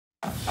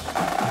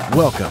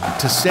Welcome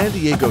to San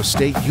Diego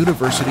State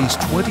University's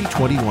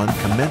 2021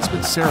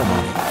 Commencement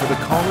Ceremony for the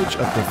College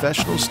of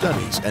Professional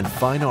Studies and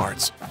Fine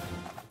Arts.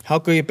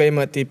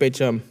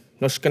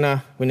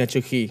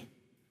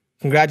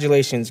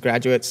 Congratulations,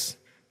 graduates.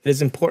 It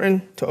is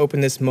important to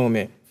open this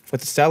moment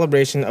with a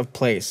celebration of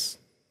place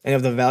and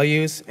of the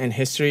values and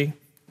history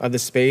of the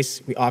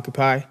space we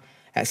occupy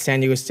at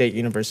San Diego State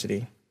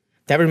University.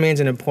 That remains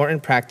an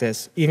important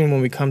practice even when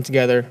we come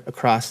together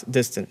across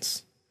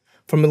distance.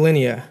 For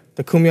millennia,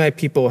 the Kumeyaay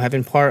people have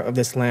been part of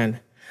this land.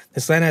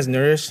 This land has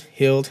nourished,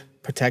 healed,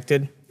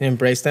 protected, and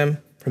embraced them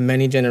for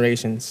many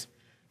generations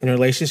in a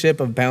relationship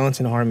of balance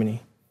and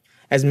harmony.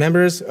 As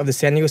members of the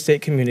San Diego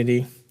State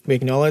community, we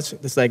acknowledge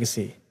this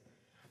legacy.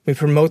 We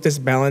promote this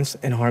balance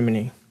and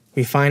harmony.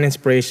 We find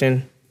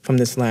inspiration from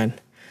this land,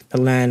 the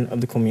land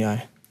of the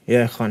Kumeyaay.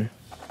 Yerechan.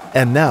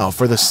 And now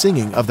for the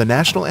singing of the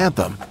national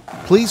anthem,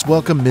 please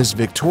welcome Ms.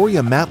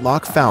 Victoria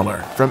Matlock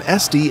Fowler from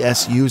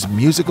SDSU's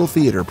musical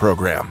theater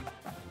program.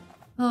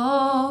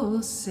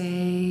 Oh,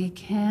 say,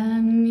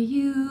 can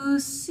you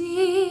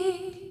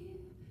see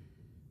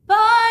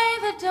by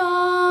the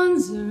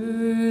dawn's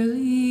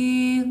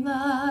early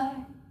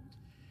light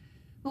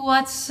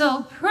what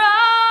so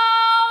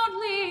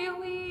proudly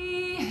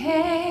we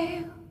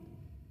hailed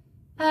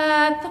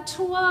at the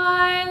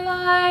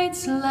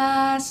twilight's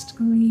last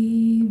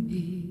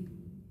gleaming,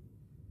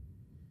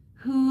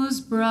 whose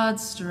broad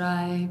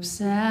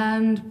stripes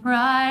and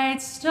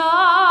bright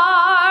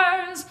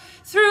stars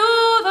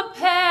through the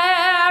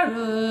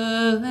perilous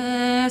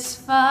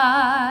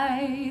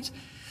fight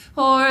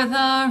o'er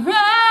the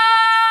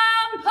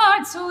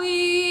ramparts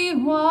we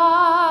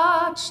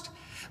watched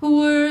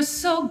were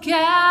so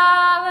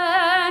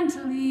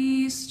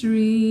gallantly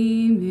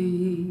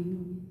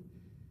streaming,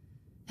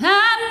 and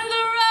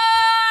the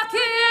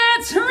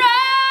rocket's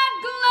red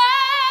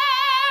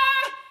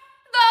glare,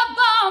 the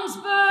bombs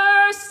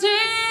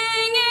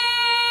bursting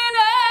in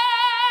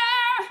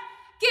air,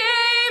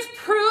 gave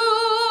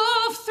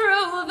proof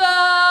through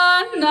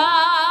the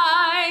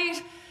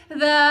night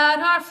that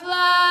our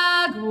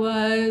flag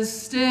was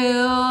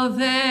still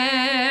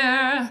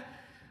there.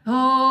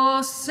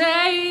 Oh,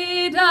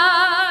 say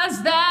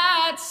does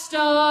that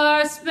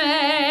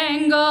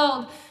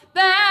star-spangled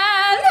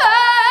banner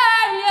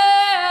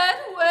yet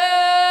wave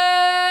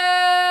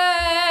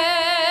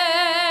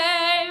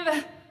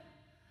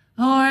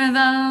o'er the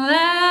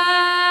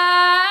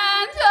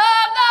land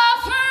of the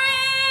free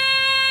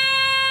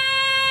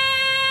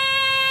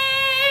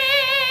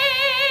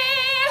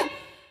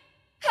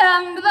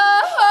and the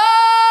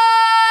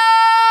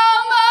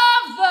home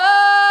of the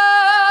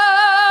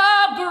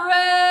brave.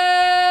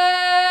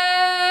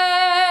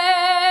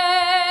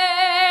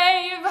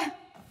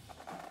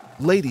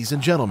 Ladies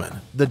and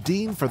gentlemen, the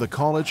Dean for the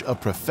College of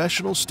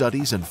Professional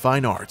Studies and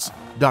Fine Arts,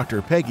 Dr.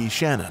 Peggy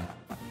Shannon.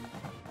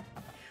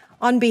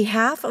 On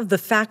behalf of the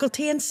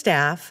faculty and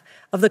staff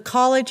of the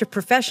College of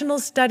Professional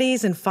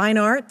Studies and Fine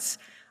Arts,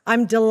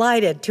 I'm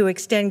delighted to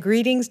extend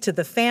greetings to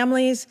the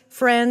families,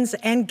 friends,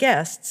 and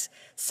guests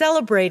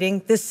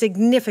celebrating this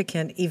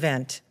significant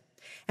event.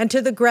 And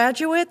to the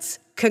graduates,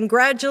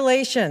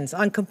 congratulations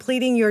on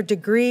completing your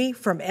degree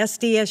from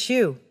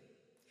SDSU.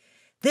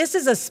 This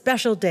is a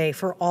special day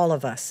for all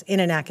of us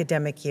in an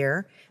academic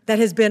year that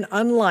has been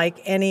unlike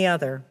any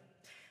other.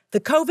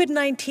 The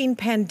COVID-19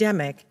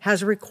 pandemic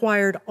has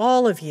required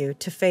all of you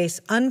to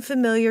face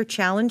unfamiliar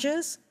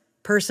challenges,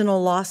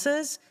 personal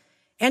losses,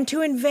 and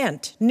to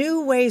invent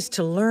new ways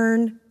to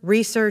learn,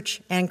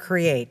 research, and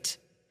create.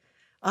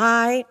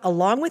 I,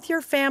 along with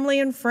your family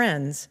and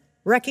friends,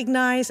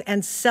 recognize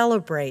and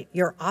celebrate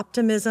your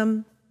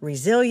optimism,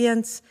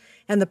 resilience,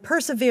 and the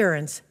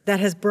perseverance that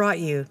has brought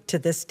you to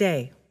this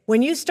day.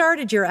 When you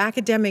started your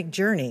academic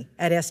journey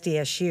at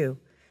SDSU,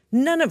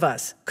 none of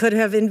us could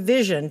have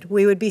envisioned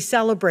we would be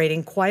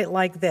celebrating quite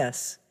like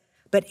this.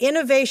 But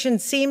innovation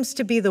seems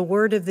to be the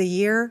word of the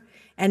year,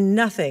 and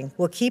nothing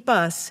will keep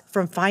us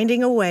from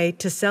finding a way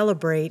to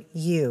celebrate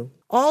you.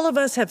 All of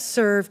us have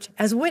served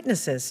as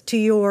witnesses to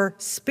your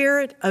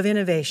spirit of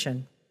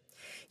innovation.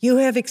 You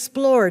have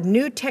explored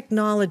new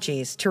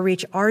technologies to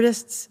reach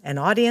artists and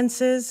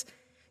audiences,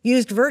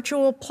 used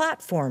virtual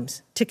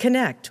platforms to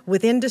connect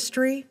with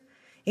industry,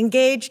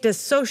 engaged as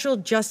social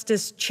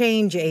justice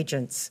change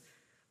agents,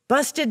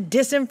 busted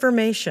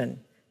disinformation,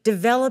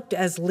 developed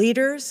as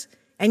leaders,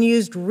 and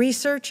used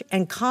research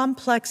and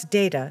complex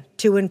data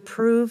to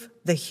improve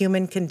the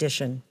human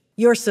condition.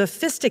 Your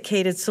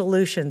sophisticated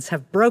solutions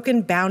have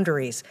broken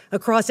boundaries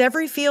across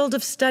every field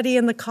of study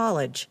in the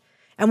college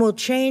and will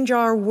change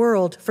our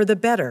world for the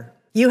better.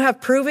 You have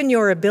proven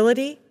your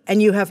ability,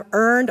 and you have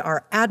earned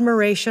our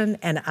admiration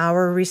and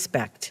our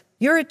respect.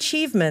 Your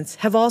achievements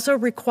have also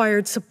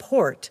required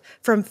support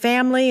from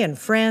family and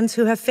friends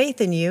who have faith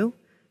in you,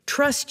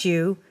 trust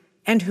you,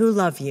 and who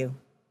love you.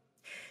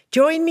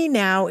 Join me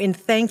now in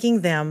thanking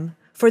them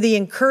for the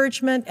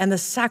encouragement and the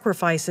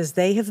sacrifices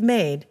they have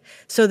made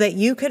so that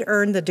you could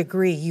earn the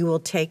degree you will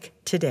take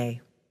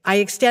today. I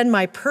extend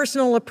my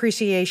personal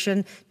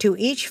appreciation to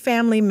each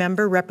family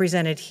member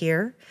represented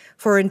here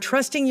for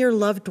entrusting your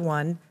loved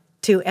one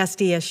to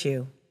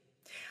SDSU.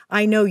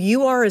 I know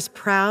you are as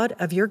proud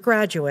of your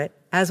graduate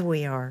as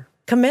we are.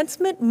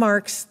 Commencement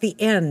marks the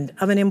end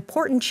of an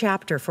important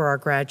chapter for our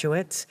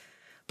graduates,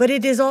 but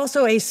it is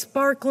also a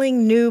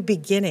sparkling new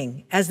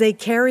beginning as they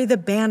carry the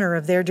banner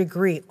of their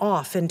degree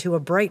off into a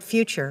bright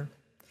future.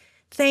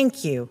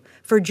 Thank you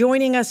for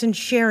joining us and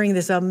sharing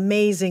this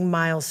amazing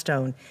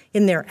milestone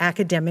in their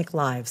academic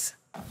lives.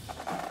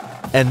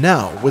 And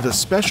now, with a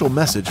special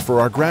message for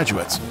our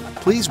graduates,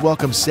 please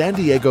welcome San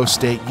Diego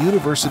State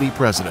University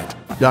President,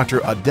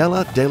 Dr.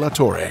 Adela de la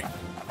Torre.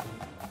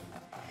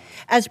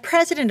 As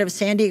president of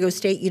San Diego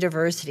State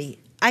University,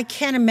 I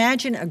can't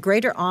imagine a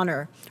greater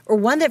honor or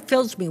one that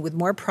fills me with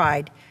more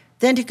pride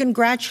than to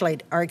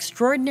congratulate our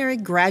extraordinary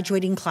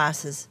graduating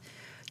classes.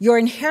 Your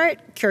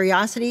inherent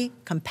curiosity,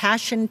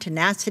 compassion,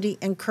 tenacity,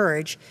 and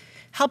courage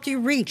helped you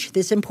reach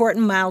this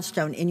important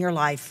milestone in your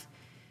life.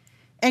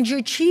 And you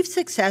achieved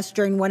success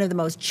during one of the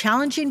most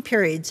challenging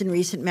periods in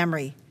recent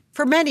memory.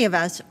 For many of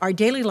us, our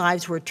daily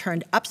lives were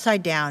turned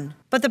upside down,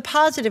 but the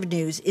positive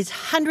news is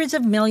hundreds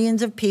of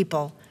millions of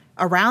people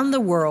around the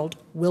world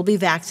will be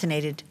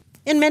vaccinated.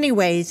 In many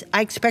ways,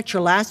 I expect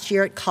your last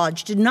year at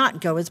college did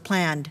not go as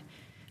planned.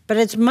 But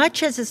as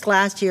much as this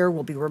last year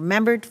will be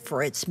remembered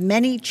for its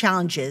many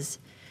challenges,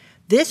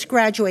 this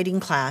graduating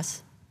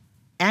class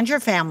and your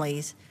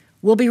families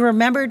will be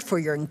remembered for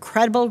your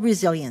incredible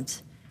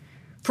resilience,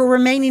 for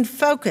remaining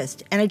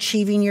focused and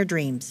achieving your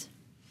dreams.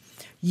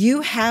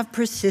 You have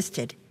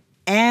persisted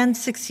and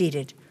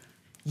succeeded.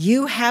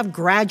 You have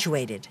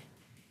graduated.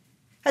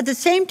 At the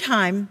same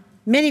time,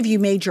 many of you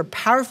made your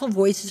powerful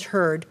voices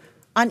heard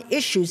on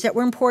issues that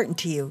were important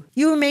to you.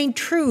 You remained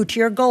true to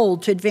your goal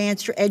to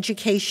advance your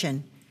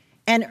education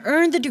and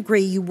earn the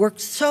degree you worked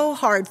so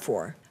hard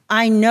for.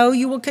 I know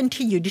you will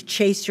continue to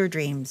chase your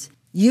dreams.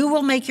 You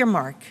will make your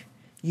mark.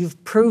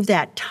 You've proved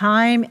that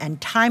time and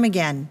time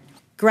again.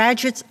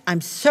 Graduates,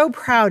 I'm so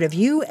proud of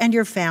you and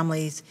your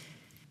families.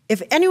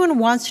 If anyone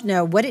wants to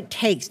know what it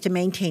takes to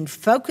maintain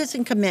focus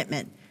and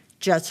commitment,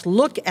 just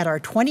look at our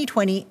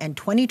 2020 and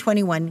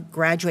 2021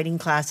 graduating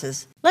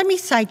classes. Let me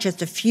cite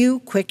just a few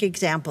quick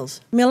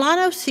examples.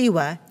 Milano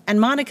Siwa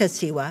and Monica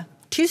Siwa,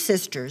 two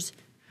sisters,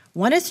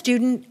 one a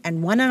student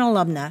and one an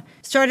alumna,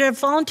 started a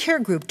volunteer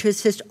group to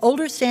assist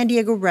older San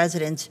Diego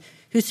residents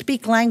who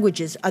speak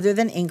languages other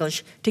than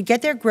English to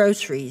get their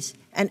groceries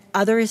and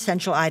other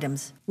essential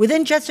items.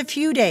 Within just a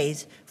few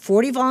days,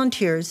 40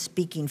 volunteers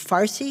speaking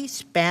Farsi,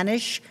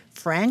 Spanish,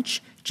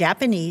 French,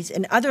 Japanese,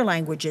 and other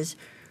languages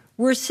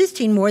were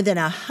assisting more than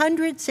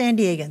 100 San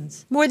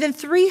Diegans. More than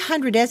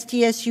 300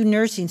 SDSU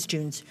nursing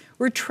students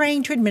were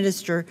trained to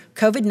administer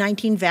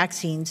COVID-19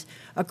 vaccines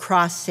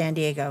across San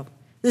Diego.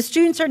 The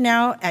students are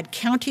now at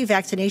county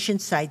vaccination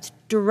sites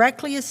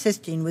directly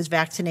assisting with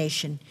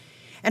vaccination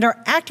and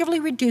are actively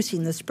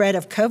reducing the spread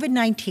of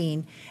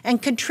COVID-19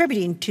 and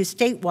contributing to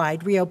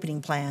statewide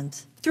reopening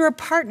plans. Through a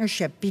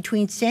partnership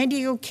between San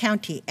Diego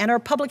County and our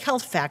public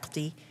health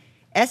faculty,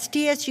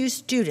 SDSU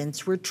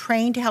students were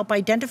trained to help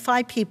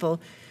identify people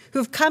who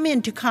have come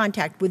into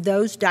contact with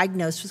those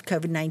diagnosed with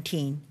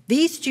COVID-19.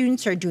 These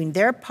students are doing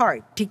their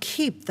part to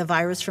keep the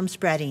virus from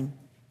spreading.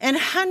 And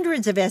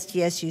hundreds of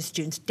SDSU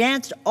students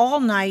danced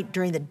all night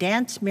during the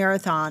dance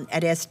marathon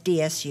at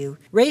SDSU,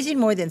 raising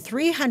more than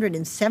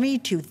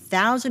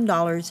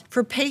 $372,000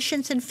 for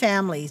patients and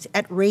families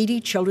at Rady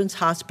Children's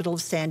Hospital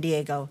of San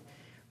Diego,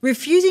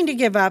 refusing to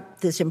give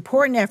up this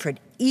important effort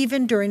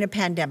even during a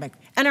pandemic.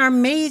 And our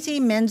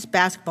amazing men's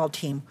basketball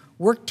team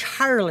worked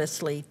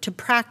tirelessly to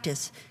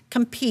practice,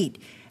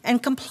 compete,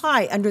 and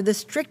comply under the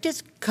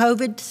strictest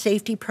COVID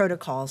safety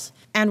protocols,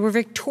 and were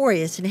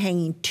victorious in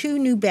hanging 2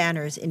 new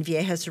banners in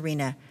Viejas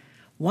Arena,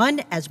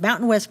 one as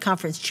Mountain West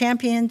Conference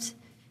champions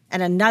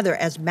and another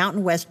as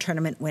Mountain West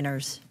tournament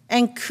winners.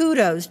 And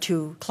kudos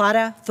to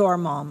Clara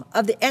Thormalm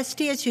of the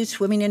SDSU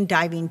swimming and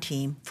diving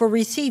team for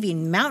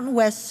receiving Mountain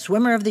West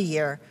Swimmer of the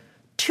Year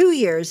 2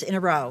 years in a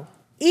row.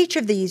 Each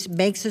of these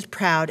makes us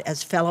proud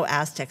as fellow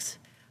Aztecs.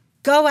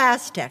 Go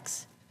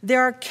Aztecs!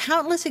 There are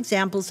countless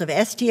examples of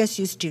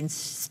SDSU students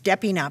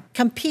stepping up,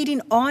 competing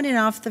on and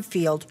off the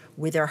field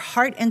with their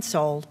heart and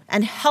soul,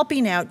 and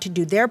helping out to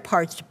do their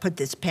parts to put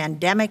this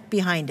pandemic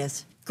behind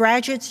us.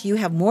 Graduates, you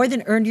have more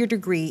than earned your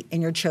degree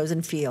in your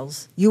chosen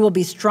fields. You will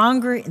be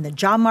stronger in the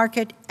job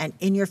market and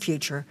in your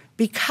future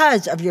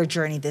because of your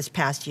journey this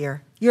past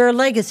year. Your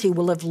legacy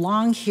will live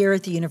long here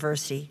at the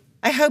university.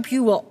 I hope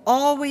you will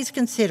always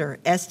consider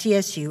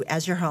SDSU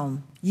as your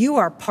home. You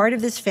are part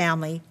of this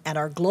family and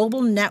our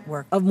global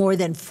network of more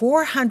than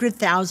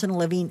 400,000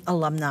 living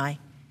alumni.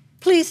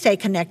 Please stay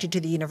connected to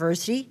the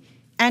university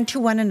and to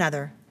one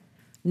another,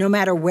 no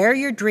matter where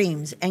your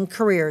dreams and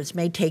careers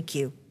may take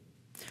you.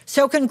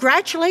 So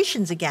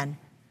congratulations again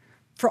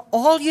for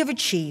all you've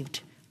achieved.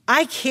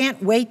 I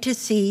can't wait to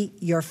see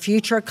your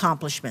future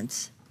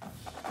accomplishments.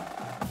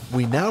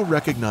 We now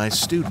recognize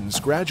students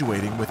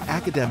graduating with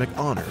academic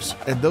honors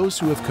and those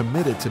who have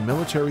committed to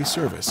military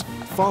service,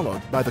 followed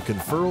by the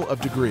conferral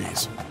of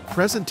degrees.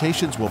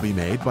 Presentations will be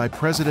made by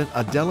President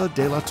Adela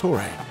de la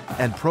Torre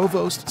and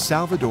Provost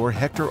Salvador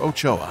Hector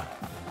Ochoa.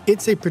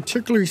 It's a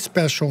particularly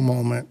special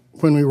moment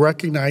when we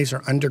recognize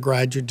our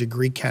undergraduate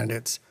degree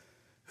candidates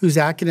whose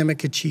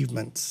academic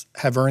achievements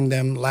have earned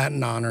them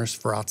Latin honors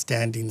for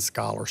outstanding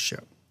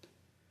scholarship.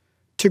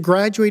 To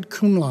graduate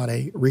cum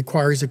laude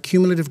requires a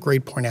cumulative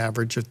grade point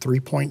average of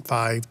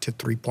 3.5 to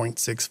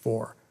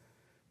 3.64.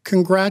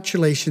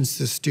 Congratulations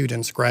to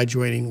students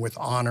graduating with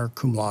honor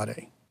cum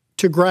laude.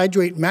 To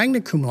graduate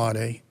magna cum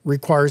laude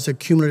requires a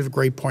cumulative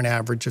grade point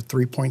average of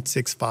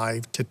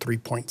 3.65 to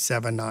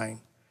 3.79.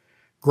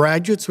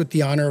 Graduates with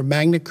the honor of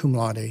magna cum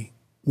laude,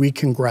 we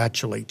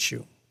congratulate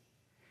you.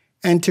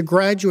 And to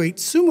graduate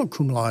summa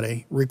cum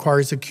laude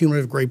requires a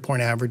cumulative grade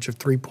point average of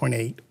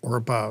 3.8 or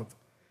above.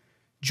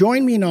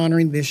 Join me in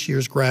honoring this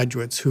year's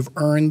graduates who've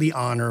earned the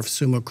honor of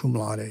summa cum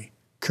laude.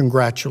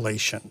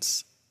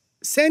 Congratulations.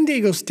 San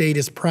Diego State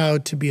is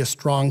proud to be a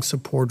strong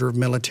supporter of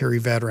military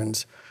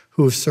veterans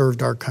who have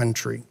served our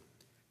country,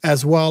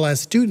 as well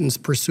as students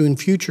pursuing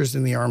futures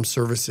in the armed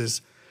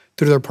services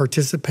through their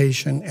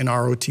participation in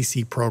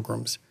ROTC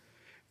programs.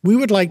 We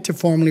would like to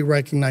formally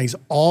recognize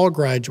all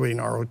graduating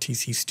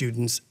ROTC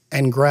students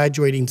and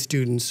graduating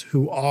students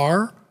who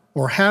are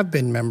or have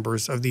been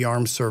members of the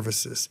armed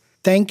services.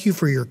 Thank you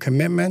for your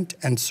commitment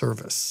and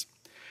service.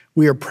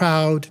 We are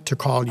proud to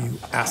call you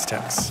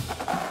Aztecs.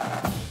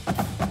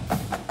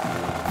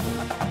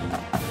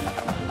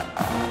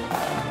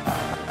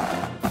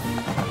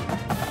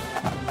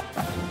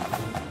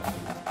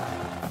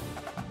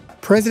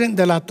 President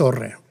de la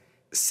Torre,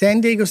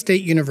 San Diego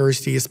State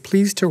University is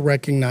pleased to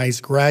recognize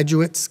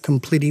graduates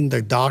completing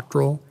their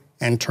doctoral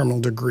and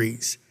terminal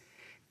degrees.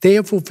 They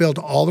have fulfilled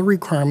all the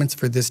requirements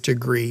for this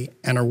degree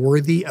and are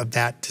worthy of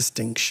that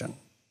distinction.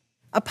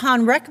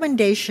 Upon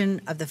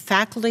recommendation of the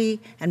faculty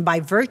and by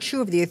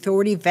virtue of the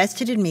authority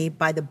vested in me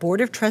by the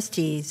Board of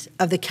Trustees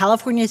of the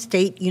California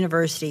State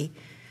University,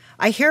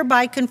 I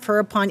hereby confer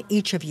upon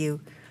each of you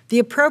the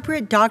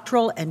appropriate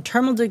doctoral and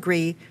terminal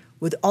degree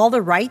with all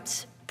the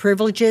rights,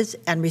 privileges,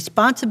 and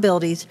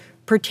responsibilities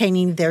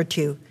pertaining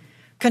thereto.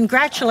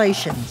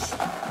 Congratulations.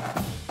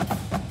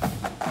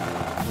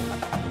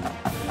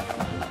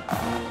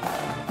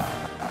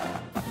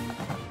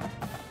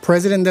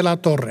 President de la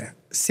Torre,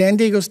 San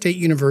Diego State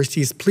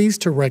University is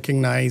pleased to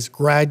recognize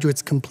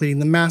graduates completing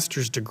the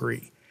master's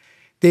degree.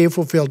 They have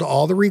fulfilled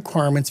all the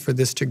requirements for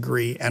this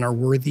degree and are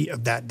worthy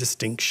of that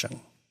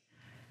distinction.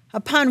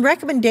 Upon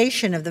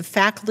recommendation of the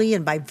faculty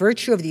and by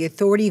virtue of the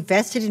authority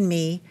vested in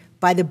me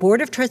by the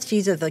Board of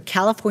Trustees of the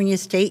California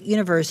State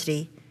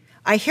University,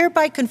 I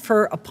hereby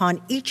confer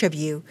upon each of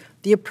you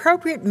the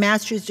appropriate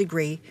master's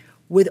degree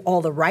with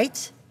all the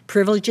rights,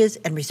 privileges,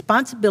 and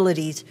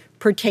responsibilities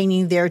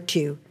pertaining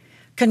thereto.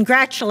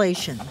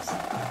 Congratulations.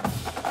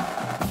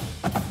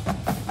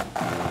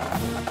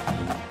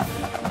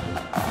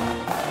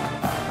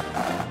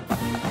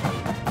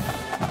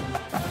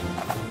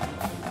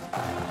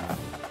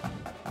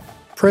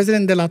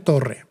 President de la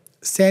Torre,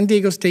 San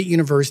Diego State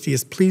University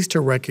is pleased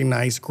to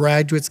recognize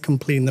graduates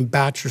completing the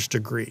bachelor's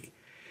degree.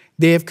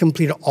 They have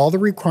completed all the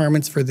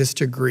requirements for this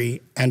degree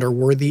and are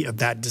worthy of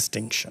that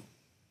distinction.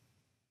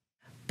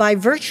 By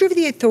virtue of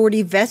the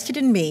authority vested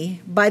in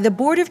me by the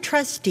Board of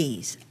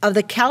Trustees of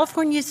the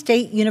California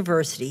State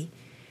University,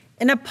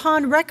 and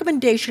upon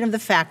recommendation of the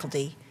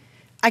faculty,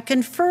 I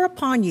confer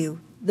upon you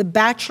the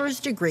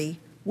bachelor's degree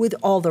with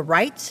all the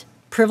rights,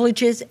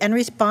 privileges, and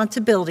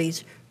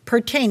responsibilities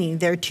pertaining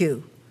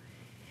thereto.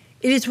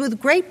 It is with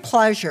great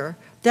pleasure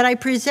that I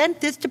present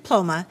this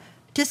diploma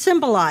to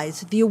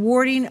symbolize the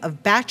awarding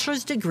of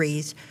bachelor's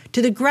degrees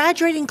to the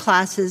graduating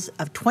classes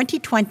of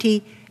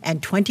 2020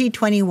 and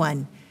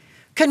 2021.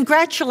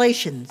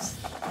 Congratulations.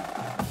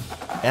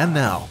 And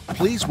now,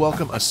 please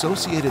welcome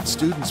Associated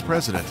Students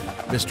President,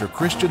 Mr.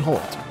 Christian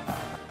Holt.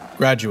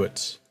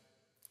 Graduates,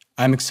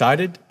 I am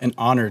excited and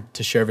honored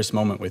to share this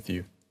moment with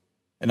you,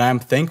 and I am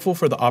thankful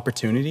for the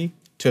opportunity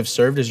to have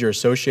served as your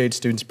Associated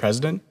Students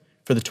President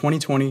for the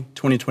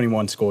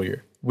 2020-2021 school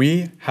year.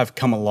 We have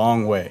come a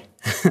long way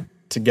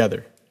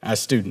together as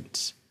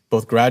students,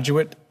 both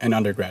graduate and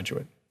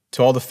undergraduate.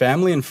 To all the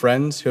family and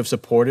friends who have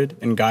supported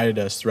and guided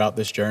us throughout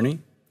this journey,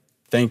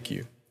 thank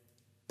you.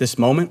 This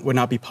moment would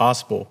not be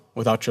possible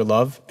without your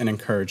love and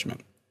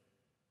encouragement.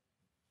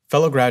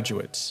 Fellow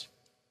graduates,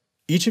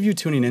 each of you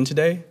tuning in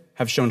today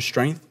have shown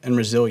strength and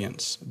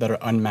resilience that are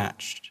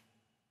unmatched.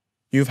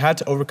 You've had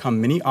to overcome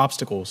many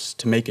obstacles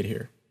to make it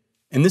here.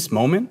 In this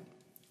moment,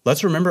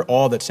 let's remember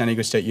all that San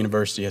Diego State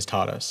University has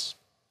taught us,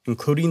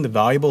 including the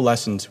valuable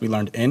lessons we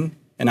learned in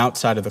and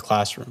outside of the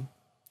classroom.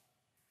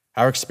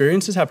 Our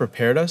experiences have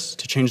prepared us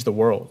to change the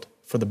world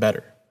for the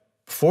better.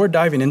 Before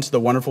diving into the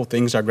wonderful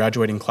things our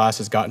graduating class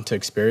has gotten to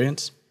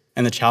experience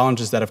and the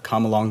challenges that have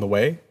come along the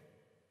way,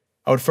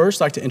 I would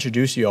first like to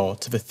introduce you all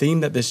to the theme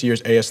that this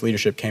year's AS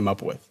leadership came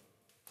up with,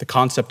 the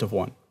concept of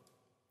one.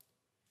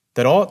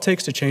 That all it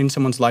takes to change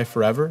someone's life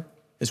forever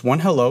is one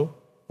hello,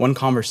 one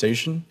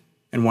conversation,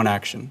 and one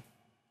action.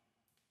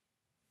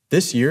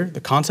 This year,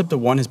 the concept of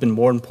one has been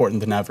more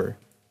important than ever,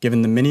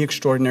 given the many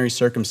extraordinary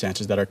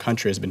circumstances that our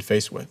country has been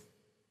faced with.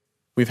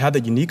 We've had the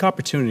unique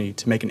opportunity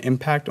to make an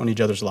impact on each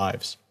other's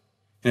lives,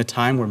 in a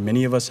time where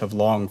many of us have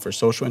longed for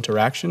social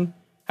interaction,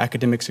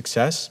 academic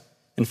success,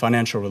 and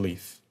financial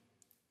relief.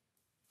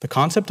 The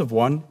concept of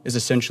one is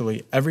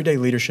essentially everyday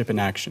leadership in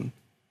action.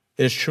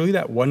 It is truly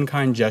that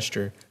one-kind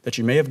gesture that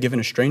you may have given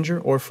a stranger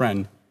or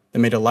friend that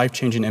made a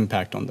life-changing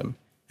impact on them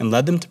and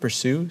led them to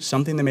pursue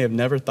something they may have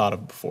never thought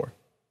of before.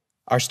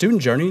 Our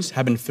student journeys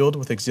have been filled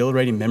with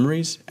exhilarating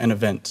memories and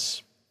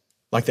events,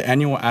 like the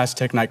annual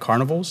Aztec Night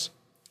Carnivals,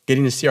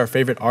 getting to see our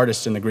favorite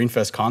artists in the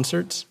Greenfest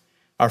concerts,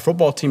 our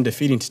football team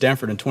defeating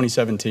Stanford in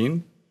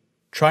 2017,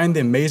 trying the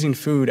amazing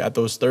food at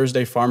those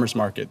Thursday farmers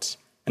markets,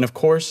 and of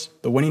course,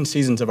 the winning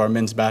seasons of our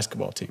men's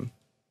basketball team.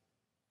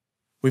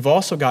 We've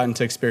also gotten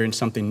to experience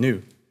something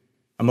new,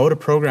 a mode of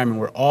programming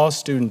where all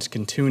students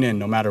can tune in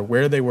no matter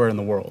where they were in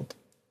the world.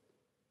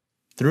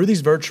 Through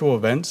these virtual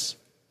events,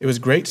 it was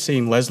great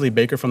seeing Leslie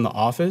Baker from The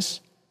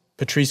Office,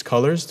 Patrice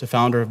Cullors, the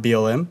founder of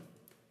BLM,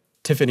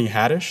 Tiffany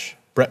Haddish,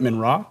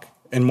 Bretman Rock,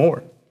 and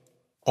more.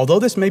 Although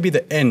this may be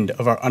the end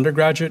of our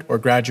undergraduate or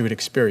graduate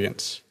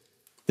experience,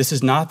 this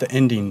is not the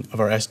ending of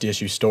our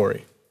SDSU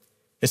story.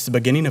 It's the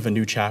beginning of a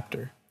new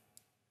chapter.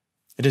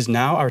 It is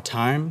now our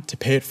time to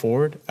pay it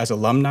forward as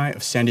alumni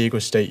of San Diego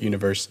State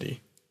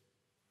University.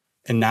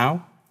 And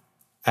now,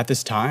 at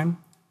this time,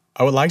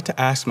 I would like to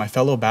ask my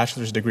fellow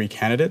bachelor's degree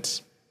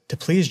candidates to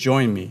please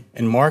join me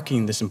in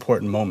marking this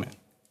important moment.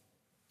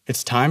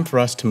 It's time for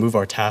us to move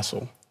our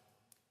tassel.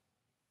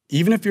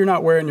 Even if you're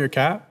not wearing your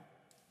cap,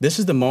 this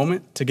is the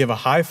moment to give a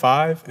high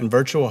five and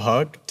virtual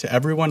hug to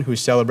everyone who's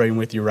celebrating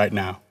with you right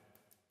now.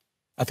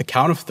 At the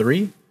count of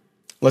 3,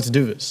 let's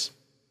do this.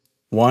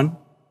 1,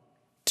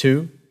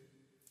 2,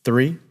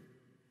 3.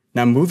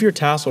 Now move your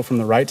tassel from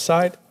the right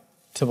side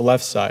to the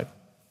left side.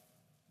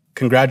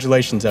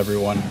 Congratulations,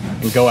 everyone,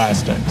 and go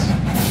Aztecs.